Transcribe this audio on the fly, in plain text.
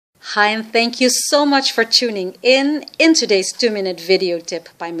Hi, and thank you so much for tuning in today's 2-minute video tip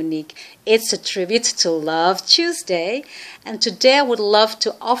by Monique. It's a tribute to Love Tuesday, and today I would love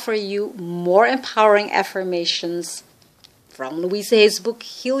to offer you more empowering affirmations from Louise Hay's book,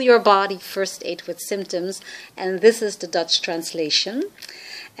 Heal Your Body, First Aid with Symptoms, and this is the Dutch translation.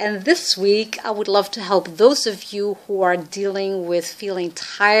 And this week, I would love to help those of you who are dealing with feeling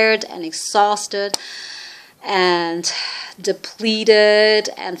tired and exhausted and depleted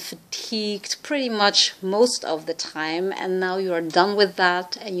and fatigued pretty much most of the time, and now you are done with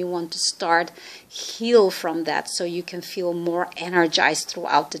that and you want to start heal from that so you can feel more energized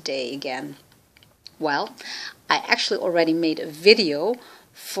throughout the day again. Well, I actually already made a video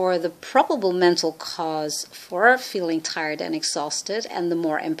for the probable mental cause for feeling tired and exhausted and the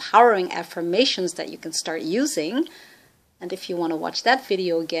more empowering affirmations that you can start using. And if you want to watch that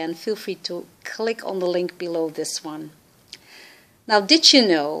video again, feel free to click on the link below this one. Now, did you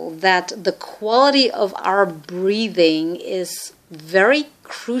know that the quality of our breathing is very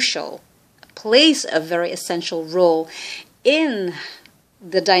crucial, plays a very essential role in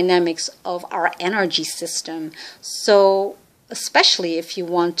the dynamics of our energy system? So, especially if you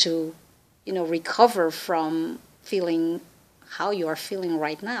want to, recover from feeling how you are feeling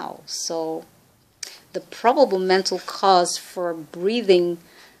right now. So, the probable mental cause for breathing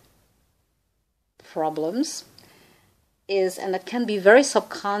problems is, and that can be very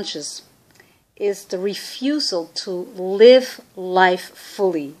subconscious, is the refusal to live life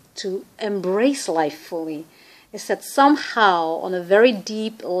fully, to embrace life fully. Is that somehow on a very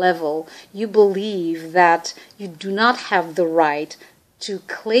deep level you believe that you do not have the right to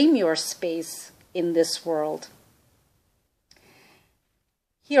claim your space in this world.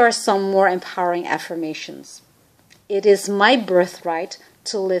 Here are some more empowering affirmations. It is my birthright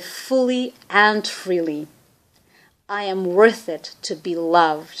to live fully and freely. I am worth it to be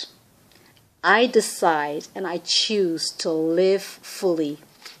loved. I decide and I choose to live fully.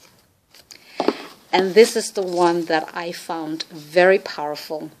 And this is the one that I found very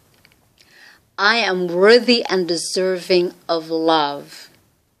powerful. I am worthy and deserving of love.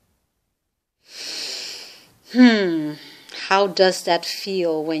 How does that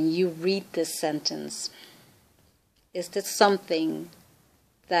feel when you read this sentence? Is this something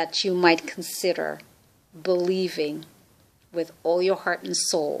that you might consider believing with all your heart and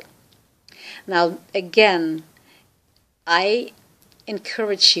soul? Now, again, I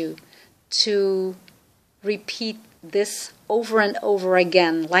encourage you to repeat this over and over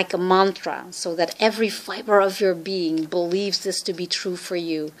again like a mantra so that every fiber of your being believes this to be true for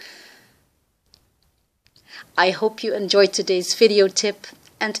you. I hope you enjoyed today's video tip,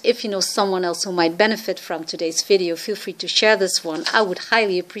 and if you know someone else who might benefit from today's video, feel free to share this one. I would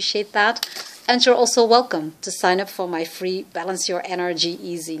highly appreciate that. And you're also welcome to sign up for my free Balance Your Energy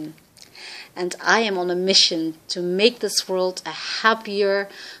e-zine. And I am on a mission to make this world a happier,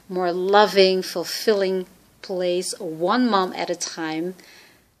 more loving, fulfilling place, one mom at a time.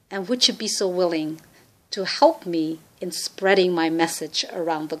 And would you be so willing to help me in spreading my message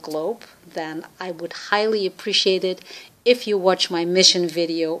around the globe? Then I would highly appreciate it if you watch my mission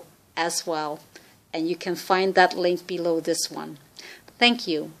video as well. And you can find that link below this one. Thank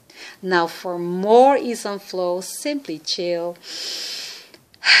you. Now for more ease and flow, simply chill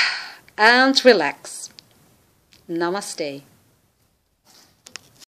and relax. Namaste.